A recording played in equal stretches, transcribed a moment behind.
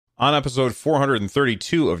On episode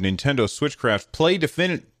 432 of Nintendo Switchcraft, play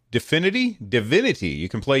Divinity. You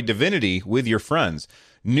can play Divinity with your friends.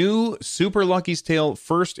 New Super Lucky's Tale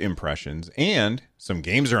first impressions, and some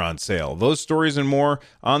games are on sale. Those stories and more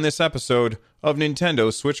on this episode of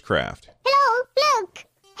Nintendo Switchcraft. Hello, look!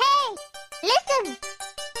 Hey, listen!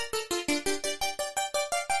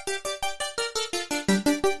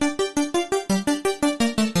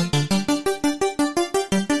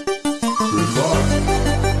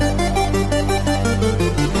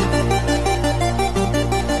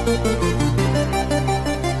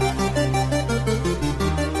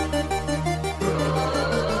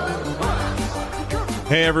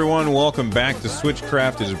 Hey everyone, welcome back to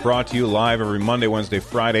Switchcraft. It is brought to you live every Monday, Wednesday,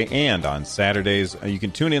 Friday, and on Saturdays. You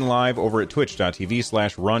can tune in live over at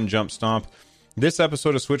twitch.tv/runjumpstomp. This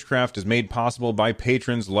episode of Switchcraft is made possible by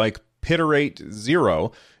patrons like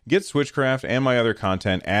Pitterate0. Get Switchcraft and my other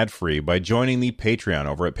content ad-free by joining the Patreon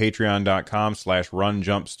over at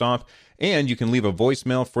patreon.com/runjumpstomp. And you can leave a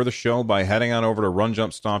voicemail for the show by heading on over to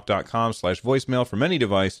runjumpstomp.com/voicemail from any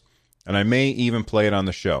device, and I may even play it on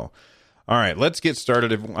the show. All right, let's get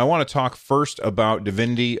started. I want to talk first about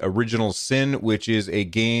Divinity Original Sin, which is a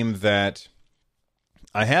game that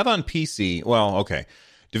I have on PC. Well, okay.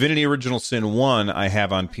 Divinity Original Sin 1 I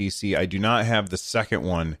have on PC. I do not have the second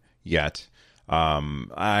one yet. I'm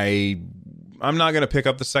not going to pick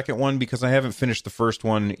up the second one because I haven't finished the first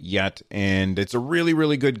one yet, and it's a really,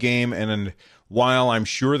 really good game. And while I'm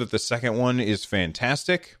sure that the second one is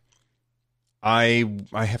fantastic, I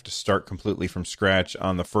have to start completely from scratch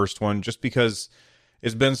on the first one just because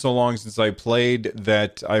it's been so long since I played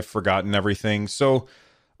that I've forgotten everything. So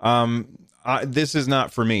this is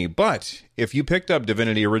not for me. But if you picked up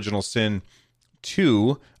Divinity Original Sin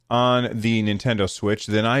 2 on the Nintendo Switch,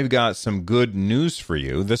 then I've got some good news for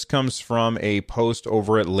you. This comes from a post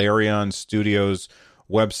over at Larian Studios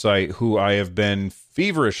website, who I have been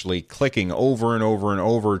feverishly clicking over and over and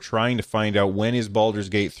over, trying to find out when is Baldur's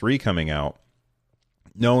Gate 3 coming out.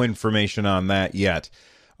 No information on that yet.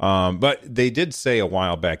 But they did say a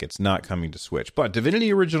while back it's not coming to Switch. But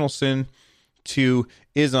Divinity Original Sin 2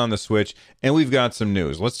 is on the Switch, and we've got some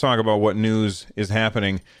news. Let's talk about what news is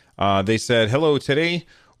happening. They said, hello, today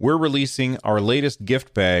we're releasing our latest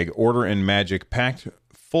gift bag, Order and Magic, packed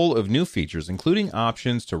full of new features, including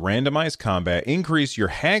options to randomize combat, increase your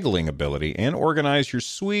haggling ability, and organize your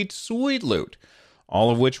sweet, sweet loot,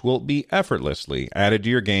 all of which will be effortlessly added to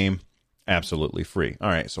your game absolutely free. All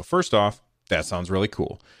right, so first off, that sounds really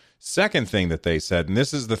cool. Second thing that they said, and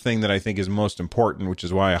this is the thing that I think is most important, which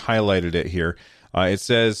is why I highlighted it here, it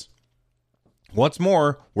says, what's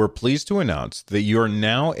more, we're pleased to announce that you're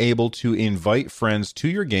now able to invite friends to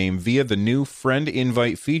your game via the new friend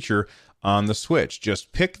invite feature on the Switch.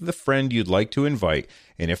 Just pick the friend you'd like to invite,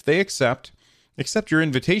 and if they accept your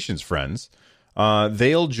invitations, friends,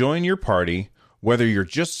 they'll join your party, whether you're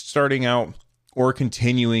just starting out or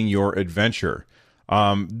continuing your adventure.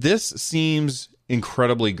 This seems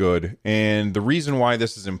incredibly good, and the reason why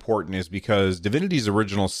this is important is because Divinity's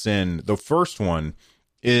Original Sin, the first one,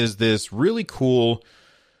 is this really cool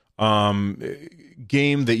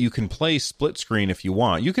game that you can play split screen if you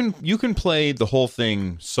want. You can play the whole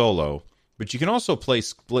thing solo, but you can also play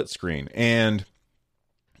split screen. And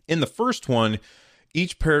in the first one,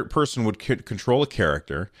 each person would control a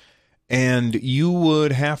character, and you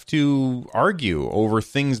would have to argue over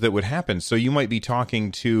things that would happen. So you might be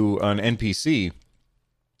talking to an NPC,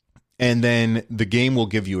 and then the game will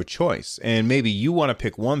give you a choice. And maybe you want to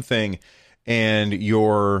pick one thing, and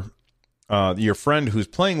your friend who's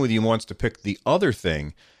playing with you wants to pick the other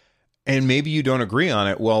thing, and maybe you don't agree on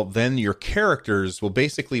it. Well, then your characters will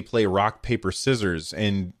basically play rock, paper, scissors,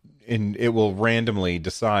 and it will randomly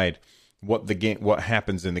decide what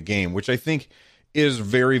happens in the game, which I think is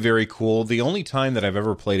very, very cool. The only time that I've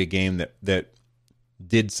ever played a game that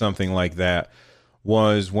did something like that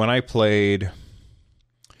was when I played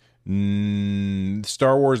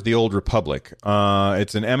Star Wars The Old Republic.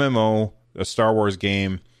 It's an MMO, a Star Wars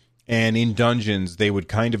game, and in dungeons they would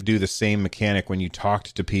kind of do the same mechanic when you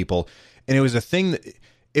talked to people. And it was a thing that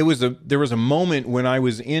there was a moment when I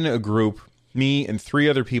was in a group, me and three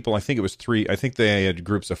other people. I think it was three. I think they had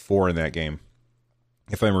groups of 4 in that game,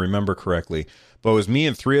 if I remember correctly. But it was me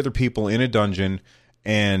and 3 other people in a dungeon,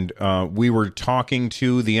 and we were talking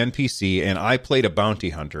to the NPC, and I played a bounty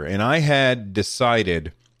hunter. And I had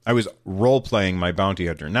decided I was role-playing my bounty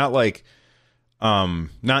hunter. Not like,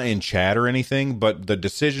 not in chat or anything, but the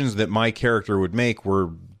decisions that my character would make were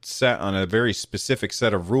set on a very specific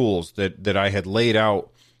set of rules that I had laid out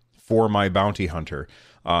for my bounty hunter.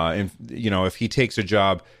 And, if he takes a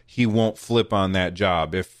job, he won't flip on that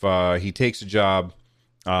job. If he takes a job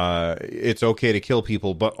it's okay to kill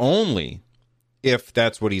people, but only if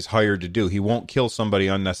that's what he's hired to do. He won't kill somebody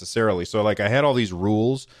unnecessarily. So like I had all these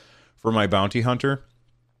rules for my bounty hunter,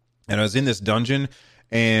 and I was in this dungeon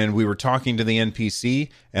and we were talking to the NPC,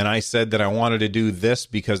 and I said that I wanted to do this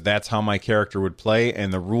because that's how my character would play,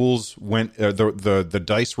 and the rules went the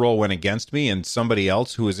dice roll went against me, and somebody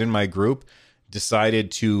else who was in my group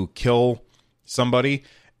decided to kill somebody,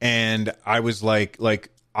 and I was like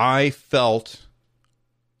I felt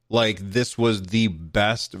like this was the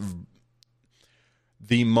best,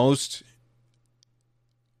 the most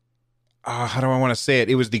how do I want to say it?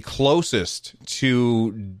 It was the closest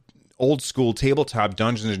to old school tabletop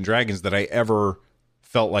Dungeons and Dragons that I ever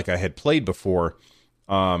felt like I had played before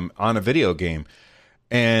on a video game.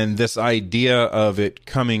 And this idea of it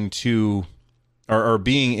coming to or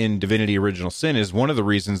being in Divinity Original Sin is one of the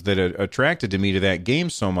reasons that it attracted me to that game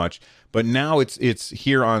so much. But now it's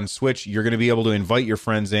here on Switch. You're going to be able to invite your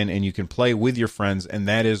friends in and you can play with your friends, and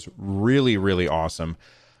that is really, really awesome.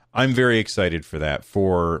 I'm very excited for that,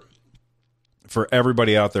 for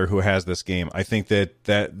everybody out there who has this game. I think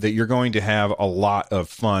that you're going to have a lot of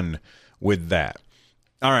fun with that.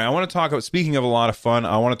 All right, I want to talk about, speaking of a lot of fun,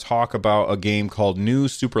 I want to talk about a game called New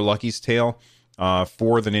Super Lucky's Tale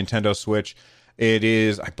for the Nintendo Switch. It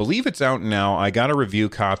is, I believe it's out now. I got a review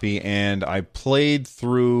copy and I played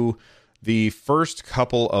through the first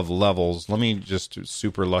couple of levels. Let me just,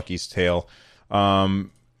 Super Lucky's Tale.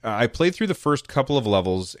 I played through the first couple of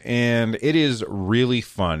levels, and it is really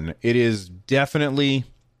fun. It is definitely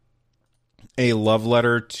a love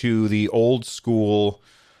letter to the old school,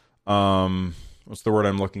 what's the word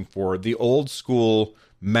I'm looking for? The old school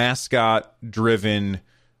mascot-driven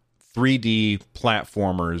 3D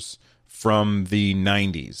platformers from the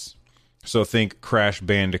 90s. So think Crash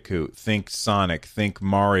Bandicoot, think Sonic, think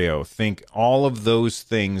Mario, think all of those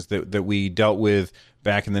things that we dealt with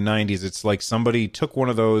back in the 90s. It's like somebody took one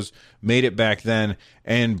of those, made it back then,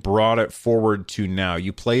 and brought it forward to now.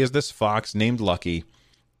 You play as this fox named Lucky,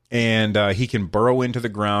 and he can burrow into the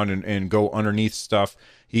ground and go underneath stuff.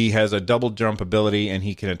 He has a double jump ability, and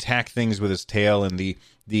he can attack things with his tail. And the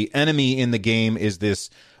enemy in the game is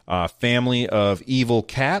this family of evil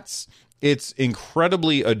cats. It's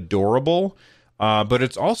incredibly adorable, but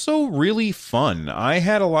it's also really fun. I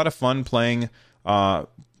had a lot of fun playing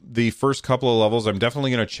the first couple of levels. I'm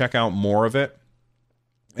definitely going to check out more of it.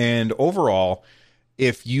 And overall,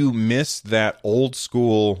 if you miss that old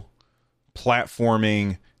school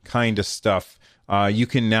platforming kind of stuff, you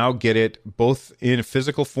can now get it both in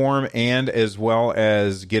physical form and as well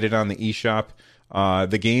as get it on the eShop.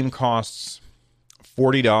 The game costs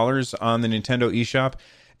 $40 on the Nintendo eShop,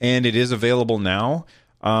 and it is available now.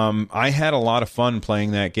 I had a lot of fun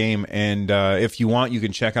playing that game, and if you want, you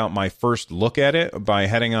can check out my first look at it by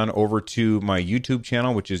heading on over to my YouTube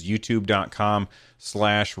channel, which is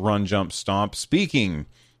youtube.com/runjumpstomp. Speaking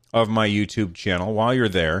of my YouTube channel, while you're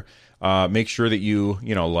there, make sure that you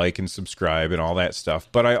like and subscribe and all that stuff.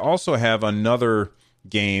 But I also have another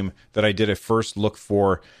game that I did a first look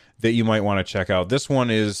for that you might want to check out. This one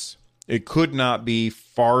it could not be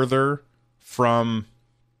farther from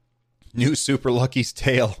New Super Lucky's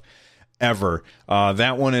Tale ever.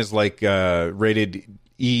 That one is like rated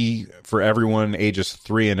E for everyone ages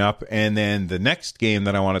 3 and up. And then the next game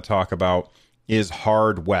that I want to talk about is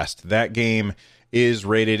Hard West. That game is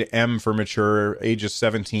rated M for mature, ages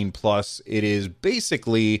 17 plus. It is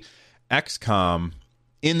basically XCOM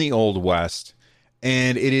in the Old West,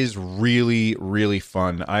 and it is really, really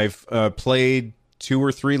fun. I've played 2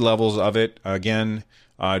 or 3 levels of it. Again,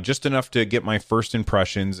 just enough to get my first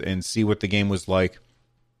impressions and see what the game was like.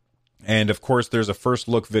 And of course, there's a first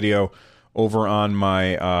look video over on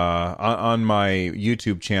my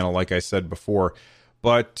YouTube channel, like I said before.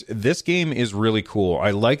 But this game is really cool.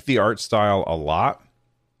 I like the art style a lot.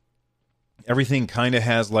 Everything kind of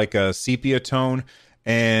has like a sepia tone,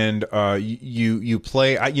 and you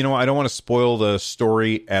play. I don't want to spoil the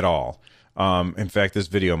story at all. In fact, this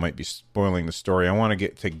video might be spoiling the story. I want to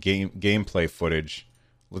get to gameplay footage.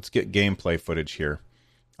 Let's get gameplay footage here.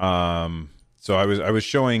 So I was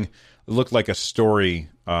showing, it looked like a story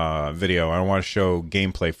video. I want to show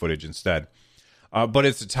gameplay footage instead. But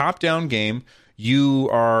it's a top-down game.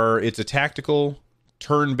 It's a tactical,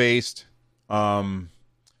 turn-based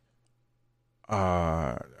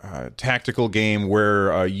tactical game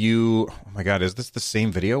where oh my god, is this the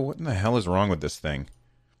same video? What in the hell is wrong with this thing?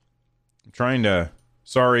 I'm trying to,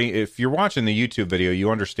 sorry, if you're watching the YouTube video, you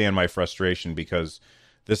understand my frustration because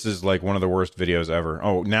this is like one of the worst videos ever.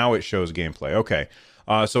 Oh, now it shows gameplay. Okay.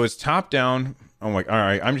 So it's top down. I'm like, all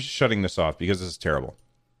right, I'm just shutting this off because this is terrible.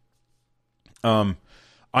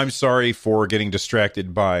 I'm sorry for getting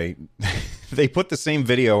distracted by... They put the same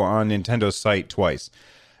video on Nintendo's site twice.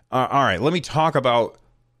 All right, let me talk about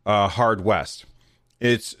Hard West.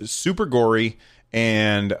 It's super gory,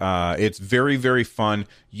 and it's very, very fun.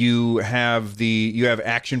 You have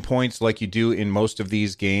action points like you do in most of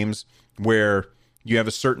these games, where you have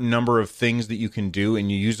a certain number of things that you can do,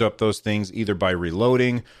 and you use up those things either by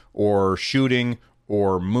reloading or shooting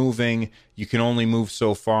or moving. You can only move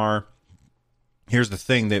so far. Here's the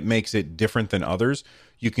thing that makes it different than others.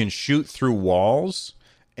 You can shoot through walls,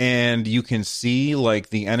 and you can see like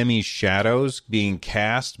the enemy's shadows being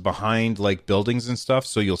cast behind like buildings and stuff.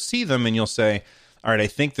 So you'll see them and you'll say, all right, I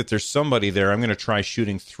think that there's somebody there. I'm going to try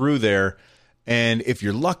shooting through there. And if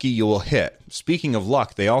you're lucky, you will hit. Speaking of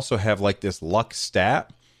luck, they also have like this luck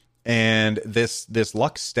stat. And this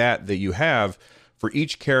luck stat that you have for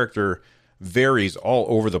each character varies all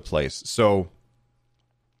over the place. So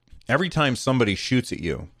every time somebody shoots at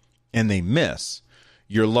you and they miss,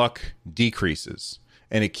 your luck decreases.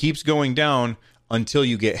 And it keeps going down until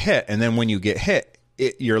you get hit. And then when you get hit,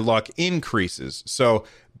 your luck increases. So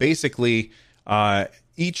basically,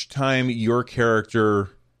 each time your character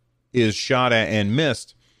is shot at and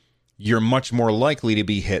missed, you're much more likely to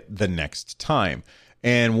be hit the next time.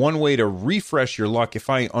 And one way to refresh your luck, if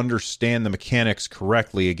I understand the mechanics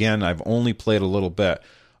correctly, again, I've only played a little bit,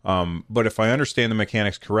 but if I understand the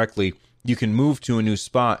mechanics correctly, you can move to a new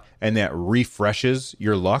spot and that refreshes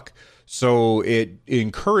your luck. So it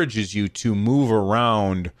encourages you to move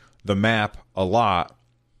around the map a lot,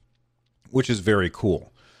 which is very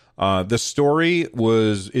cool. The story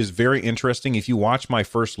is very interesting. If you watch my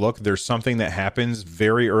first look, there's something that happens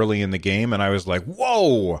very early in the game, and I was like,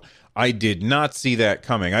 whoa, I did not see that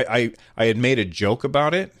coming. I had made a joke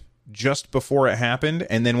about it just before it happened,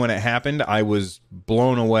 and then when it happened, I was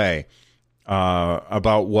blown away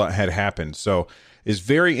about what had happened. So it's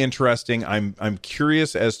very interesting. I'm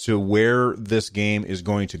curious as to where this game is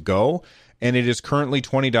going to go, and it is currently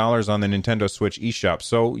 $20 on the Nintendo Switch eShop,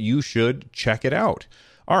 so you should check it out.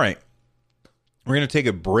 All right, we're going to take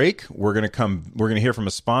a break. We're going to hear from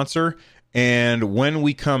a sponsor, and when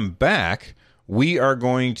we come back, we are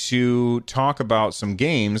going to talk about some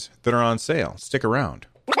games that are on sale. Stick around.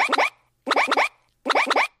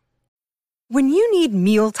 When you need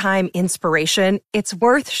mealtime inspiration, it's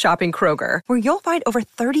worth shopping Kroger, where you'll find over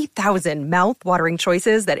 30,000 mouth-watering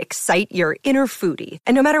choices that excite your inner foodie.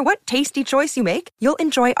 And no matter what tasty choice you make, you'll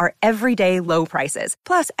enjoy our everyday low prices,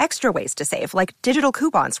 plus extra ways to save, like digital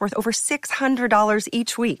coupons worth over $600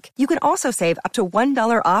 each week. You can also save up to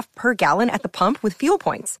 $1 off per gallon at the pump with fuel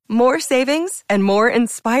points. More savings and more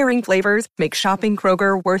inspiring flavors make shopping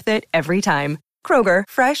Kroger worth it every time. Kroger,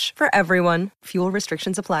 fresh for everyone. Fuel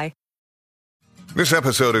restrictions apply. This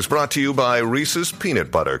episode is brought to you by Reese's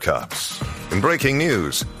Peanut Butter Cups. In breaking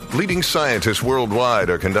news, leading scientists worldwide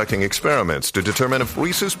are conducting experiments to determine if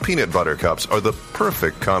Reese's Peanut Butter Cups are the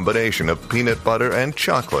perfect combination of peanut butter and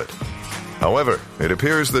chocolate. However, it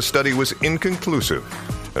appears the study was inconclusive,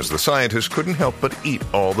 as the scientists couldn't help but eat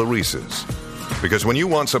all the Reese's. Because when you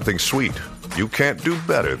want something sweet, you can't do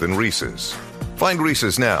better than Reese's. Find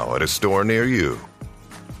Reese's now at a store near you.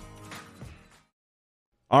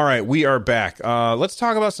 All right, we are back. Let's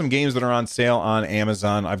talk about some games that are on sale on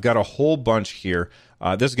Amazon. I've got a whole bunch here.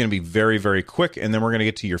 This is going to be very, very quick, and then we're going to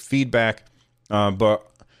get to your feedback. But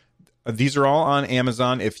these are all on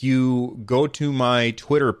Amazon. If you go to my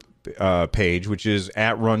Twitter page, which is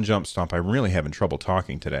at RunJumpStomp, I'm really having trouble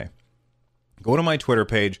talking today. Go to my Twitter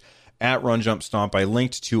page, at RunJumpStomp. I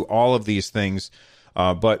linked to all of these things.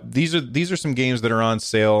 But these are some games that are on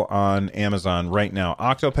sale on Amazon right now.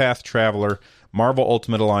 Octopath Traveler, Marvel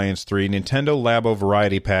Ultimate Alliance 3, Nintendo Labo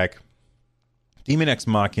Variety Pack, Demon X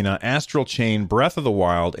Machina, Astral Chain, Breath of the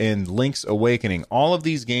Wild, and Link's Awakening. All of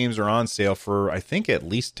these games are on sale for, I think, at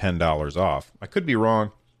least $10 off. I could be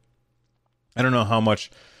wrong. I don't know how much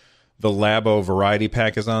the Labo Variety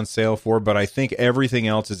Pack is on sale for, but I think everything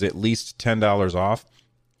else is at least $10 off.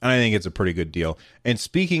 I think it's a pretty good deal. And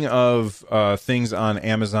speaking of things on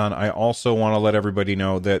Amazon, I also want to let everybody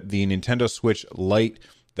know that the Nintendo Switch Lite,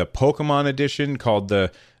 the Pokemon edition called the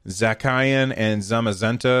Zacian and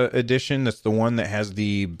Zamazenta edition, that's the one that has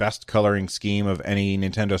the best coloring scheme of any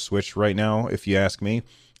Nintendo Switch right now, if you ask me.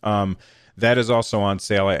 That is also on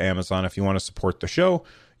sale at Amazon. If you want to support the show,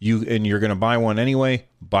 you're going to buy one anyway,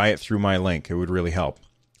 buy it through my link. It would really help.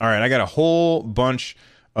 All right, I got a whole bunch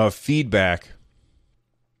of feedback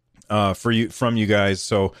from you guys.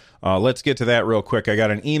 So let's get to that real quick. I got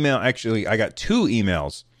an email. Actually, I got 2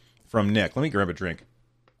 emails from Nick. Let me grab a drink.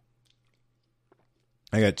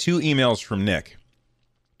 I got 2 emails from Nick.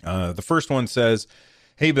 The first one says,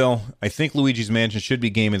 Hey, Bill, I think Luigi's Mansion should be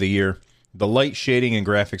Game of the Year. The light shading and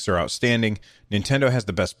graphics are outstanding. Nintendo has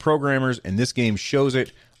the best programmers, and this game shows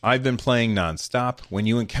it. I've been playing nonstop. When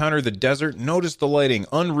you encounter the desert, notice the lighting.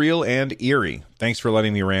 Unreal and eerie. Thanks for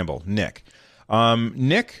letting me ramble. Nick.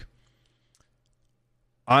 Nick,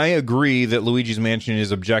 I agree that Luigi's Mansion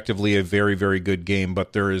is objectively a very, very good game,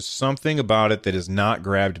 but there is something about it that has not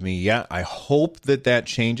grabbed me yet. I hope that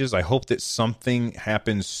changes. I hope that something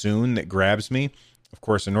happens soon that grabs me. Of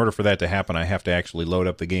course, in order for that to happen, I have to actually load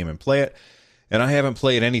up the game and play it. And I haven't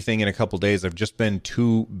played anything in a couple days. I've just been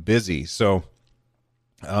too busy. So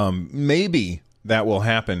maybe that will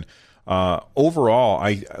happen. Overall,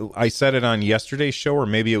 I said it on yesterday's show, or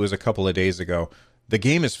maybe it was a couple of days ago. The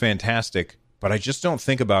game is fantastic, but I just don't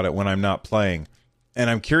think about it when I'm not playing. And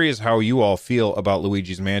I'm curious how you all feel about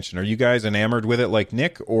Luigi's Mansion. Are you guys enamored with it like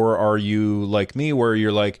Nick, or are you like me, where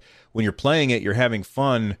you're like, when you're playing it, you're having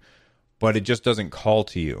fun, but it just doesn't call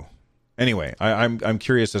to you? Anyway, I'm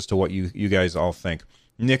curious as to what you guys all think.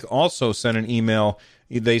 Nick also sent an email.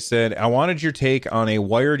 They said, I wanted your take on a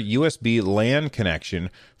wired USB LAN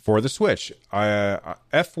connection for the Switch.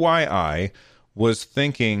 FYI, was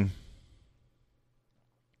thinking...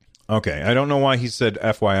 Okay, I don't know why he said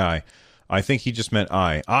FYI. I think he just meant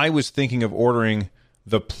I. I was thinking of ordering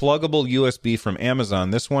the pluggable USB from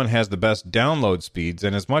Amazon. This one has the best download speeds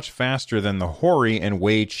and is much faster than the Hori and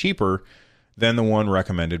way cheaper than the one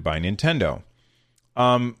recommended by Nintendo.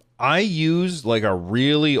 I use like a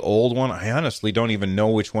really old one. I honestly don't even know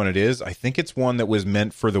which one it is. I think it's one that was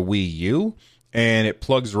meant for the Wii U, and it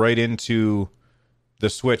plugs right into the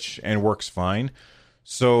Switch and works fine.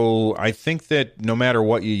 So I think that no matter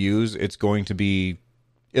what you use, it'll be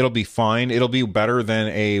fine. It'll be better than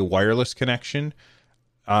a wireless connection.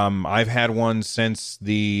 I've had one since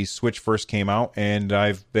the Switch first came out, and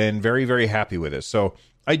I've been very, very happy with it. So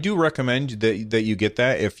I do recommend that you get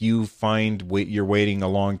that if you find you're waiting a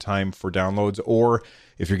long time for downloads, or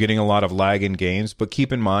if you're getting a lot of lag in games. But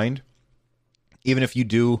keep in mind, even if you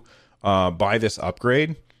do buy this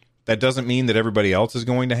upgrade, that doesn't mean that everybody else is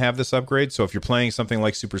going to have this upgrade. So if you're playing something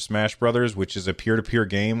like Super Smash Brothers, which is a peer-to-peer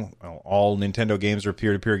game, all Nintendo games are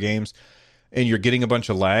peer-to-peer games, and you're getting a bunch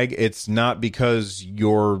of lag, it's not because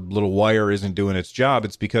your little wire isn't doing its job.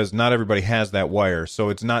 It's because not everybody has that wire. So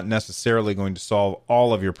it's not necessarily going to solve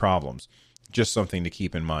all of your problems. Just something to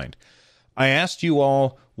keep in mind. I asked you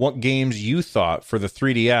all what games you thought for the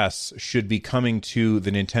 3DS should be coming to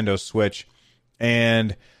the Nintendo Switch,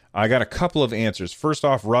 and I got a couple of answers. First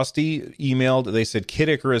off, Rusty emailed. They said, Kid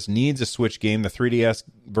Icarus needs a Switch game. The 3DS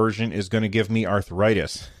version is going to give me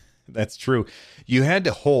arthritis. That's true. You had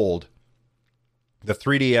to hold the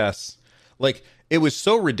 3DS. Like, it was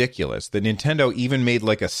so ridiculous that Nintendo even made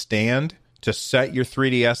like a stand to set your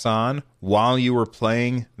 3DS on while you were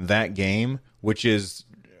playing that game, which is,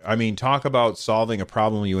 I mean, talk about solving a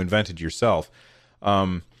problem you invented yourself.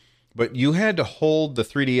 But you had to hold the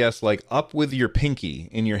 3DS like up with your pinky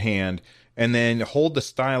in your hand, and then hold the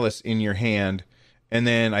stylus in your hand, and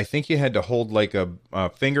then I think you had to hold like a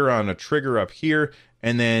finger on a trigger up here,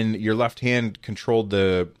 and then your left hand controlled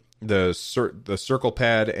the circle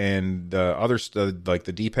pad and the other like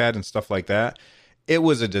the D-pad and stuff like that. It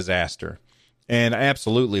was a disaster, and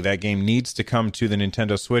absolutely that game needs to come to the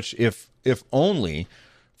Nintendo Switch, if only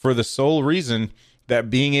for the sole reason that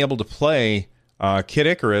being able to play Kid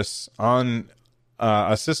Icarus on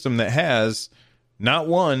a system that has not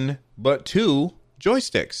one, but two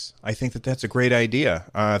joysticks. I think that's a great idea.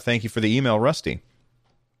 Thank you for the email, Rusty.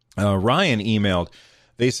 Ryan emailed.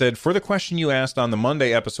 They said, for the question you asked on the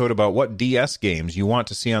Monday episode about what DS games you want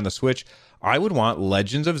to see on the Switch, I would want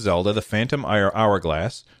Legends of Zelda, The Phantom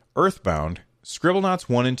Hourglass, Earthbound, Scribblenauts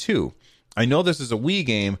 1 and 2. I know this is a Wii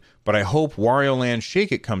game, but I hope Wario Land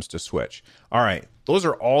Shake It comes to Switch. All right, those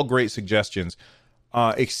are all great suggestions,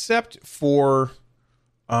 except for,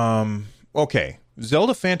 okay,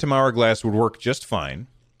 Zelda Phantom Hourglass would work just fine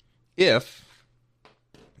if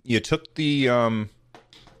you took the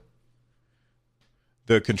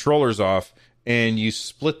controllers off and you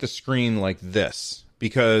split the screen like this.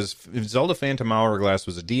 Because if Zelda Phantom Hourglass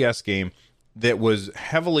was a DS game that was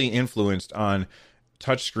heavily influenced on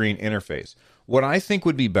touchscreen interface, what I think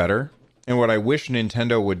would be better, and what I wish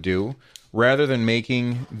Nintendo would do, rather than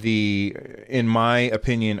making the, in my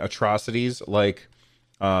opinion, atrocities like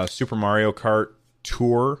Super Mario Kart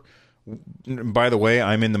Tour. By the way,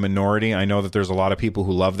 I'm in the minority. I know that there's a lot of people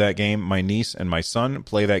who love that game. My niece and my son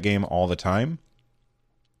play that game all the time.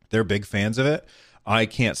 They're big fans of it. I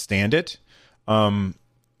can't stand it.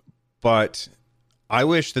 But I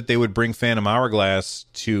wish that they would bring Phantom Hourglass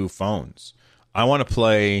to phones. I want to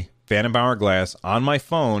play Phantom Hourglass on my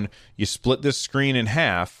phone. You split this screen in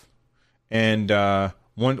half, and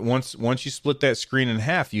once you split that screen in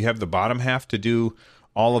half, you have the bottom half to do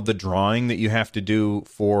all of the drawing that you have to do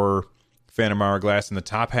for Phantom Hourglass, and the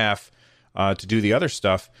top half to do the other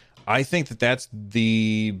stuff. I think that that's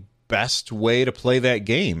the best way to play that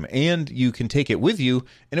game, and you can take it with you,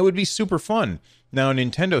 and it would be super fun. Now,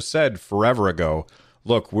 Nintendo said forever ago,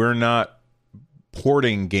 look, we're not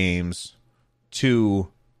porting games to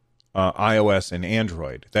iOS and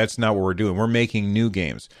Android. That's not what we're doing. We're making new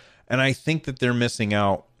games. And I think that they're missing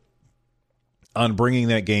out on bringing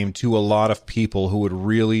that game to a lot of people who would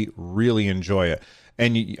really, really enjoy it.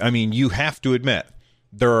 And I mean, you have to admit,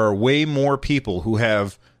 there are way more people who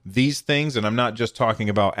have these things, and I'm not just talking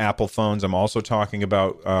about Apple phones. I'm also talking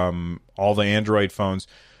about all the Android phones.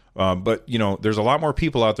 But, you know, there's a lot more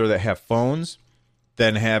people out there that have phones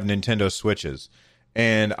than have Nintendo Switches.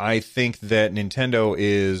 And I think that Nintendo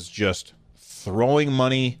is just throwing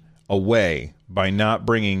money away by not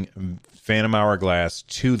bringing Phantom Hourglass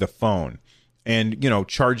to the phone and, you know,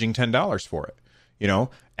 charging $10 for it. You know,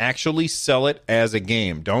 actually sell it as a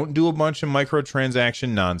game. Don't do a bunch of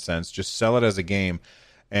microtransaction nonsense. Just sell it as a game,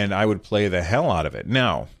 and I would play the hell out of it.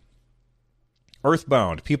 Now,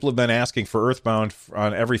 Earthbound. People have been asking for Earthbound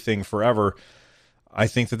on everything forever. I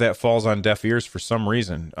think that falls on deaf ears for some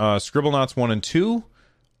reason. Scribblenauts 1 and 2,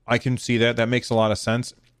 I can see that. That makes a lot of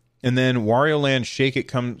sense. And then Wario Land Shake It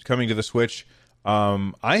coming to the Switch.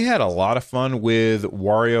 I had a lot of fun with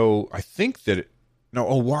Wario. I think that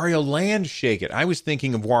Wario Land Shake It. I was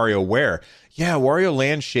thinking of WarioWare. Yeah, Wario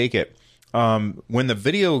Land Shake It. When the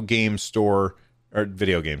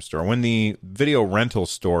when the video rental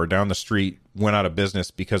store down the street went out of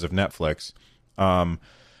business because of Netflix,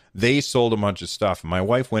 they sold a bunch of stuff. My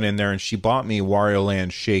wife went in there and she bought me Wario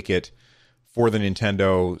Land Shake It for the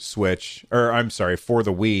Nintendo Switch, for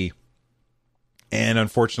the Wii. And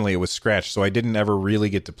unfortunately, it was scratched, so I didn't ever really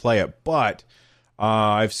get to play it. But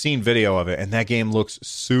I've seen video of it, and that game looks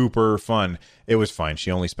super fun. It was fine.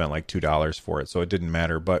 She only spent like $2 for it, so it didn't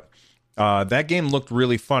matter. But that game looked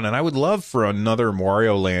really fun, and I would love for another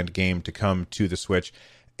Wario Land game to come to the Switch.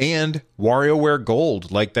 And WarioWare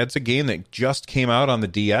Gold, like that's a game that just came out on the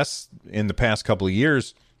DS in the past couple of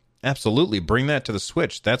years. Absolutely, bring that to the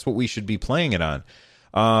Switch. That's what we should be playing it on.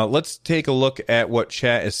 Let's take a look at what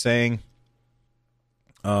chat is saying.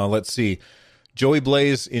 Let's see. Joey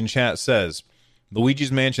Blaze in chat says,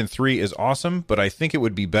 Luigi's Mansion 3 is awesome, but I think it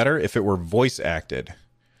would be better if it were voice acted.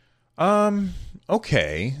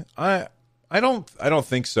 Okay. I don't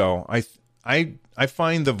think so. I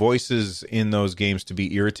find the voices in those games to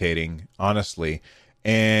be irritating, honestly.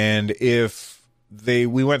 And if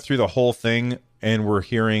we went through the whole thing and we're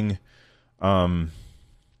hearing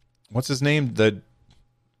what's his name? The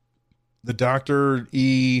Dr.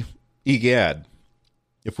 Egad.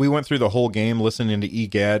 If we went through the whole game listening to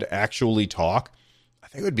Egad actually talk, I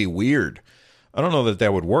think it would be weird. I don't know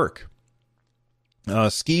that would work.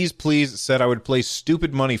 Skis Please said I would play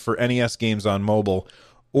stupid money for NES games on mobile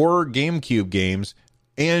or GameCube games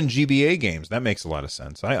and GBA games. That makes a lot of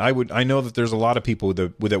sense. I know that there's a lot of people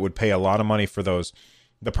that would pay a lot of money for those.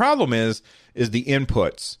 The problem is the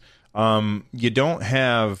inputs. You don't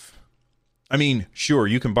have... I mean, sure,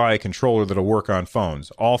 you can buy a controller that'll work on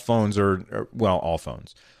phones. All phones all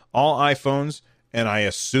phones. All iPhones, and I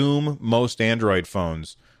assume most Android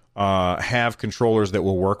phones have controllers that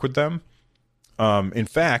will work with them. In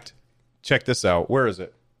fact, check this out. Where is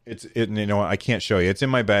it? I can't show you. It's in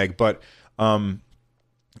my bag, but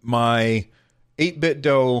my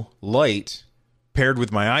 8BitDo Lite paired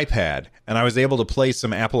with my iPad, and I was able to play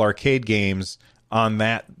some Apple Arcade games on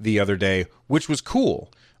that the other day, which was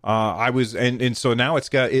cool. So now it's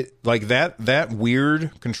got it like that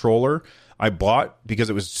weird controller I bought because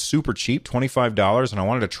it was super cheap, $25, and I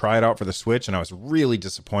wanted to try it out for the Switch, and I was really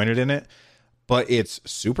disappointed in it. But it's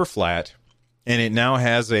super flat, and it now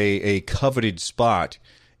has a coveted spot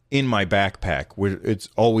in my backpack where it's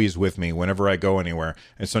always with me whenever I go anywhere.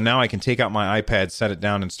 And so now I can take out my iPad, set it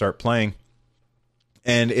down, and start playing.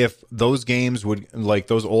 And if those games like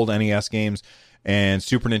those old NES games and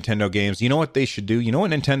Super Nintendo games, you know what they should do? You know what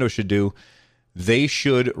Nintendo should do? They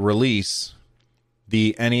should release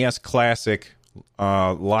the NES Classic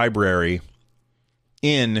library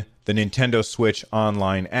in the Nintendo Switch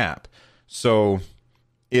Online app. So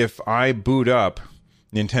if I boot up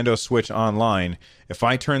Nintendo Switch Online, if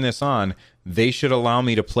I turn this on, they should allow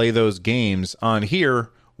me to play those games on here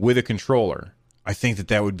with a controller. I think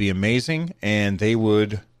that would be amazing, and they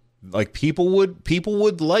would... Like people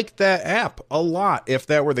would like that app a lot if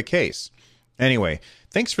that were the case. Anyway,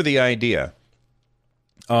 thanks for the idea.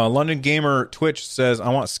 London Gamer Twitch says, I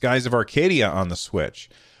want Skies of Arcadia on the Switch.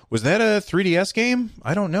 Was that a 3DS game?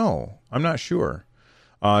 I don't know. I'm not sure.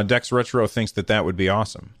 Dex Retro thinks that would be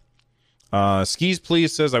awesome. Skis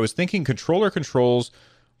Please says, I was thinking controller controls,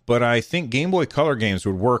 but I think Game Boy Color games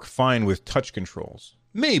would work fine with touch controls.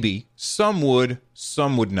 Maybe. Some would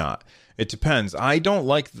not. It depends. I don't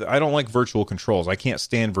like virtual controls. I can't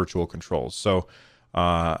stand virtual controls. So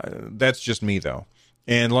that's just me, though.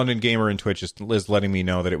 And London Gamer in Twitch is letting me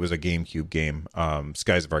know that it was a GameCube game,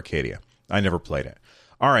 Skies of Arcadia. I never played it.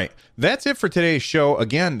 All right, that's it for today's show.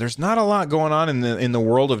 Again, there's not a lot going on in the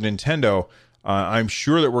world of Nintendo. I'm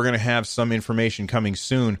sure that we're going to have some information coming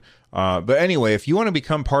soon. But anyway, if you want to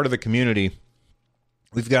become part of the community,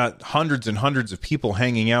 we've got hundreds and hundreds of people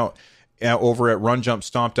hanging out over at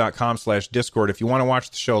runjumpstomp.com/Discord. If you want to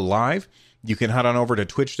watch the show live, you can head on over to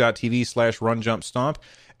twitch.tv/runjumpstomp.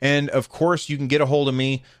 And, of course, you can get a hold of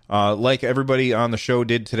me, like everybody on the show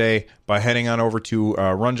did today, by heading on over to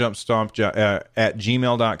runjumpstomp at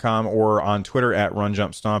gmail.com or on Twitter at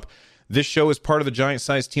runjumpstomp. This show is part of the Giant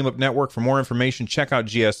Size Team Up Network. For more information, check out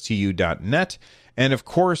gstu.net. And, of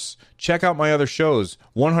course, check out my other shows,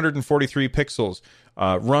 143 Pixels,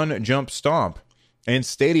 Run, Jump, Stomp, and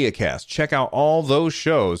StadiaCast. Check out all those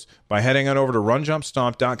shows by heading on over to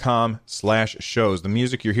runjumpstomp.com/shows. The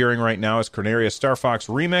music you're hearing right now is Corneria Star Fox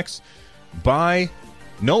Remix by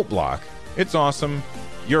Noteblock. It's awesome.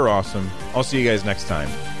 You're awesome. I'll see you guys next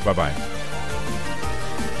time. Bye-bye.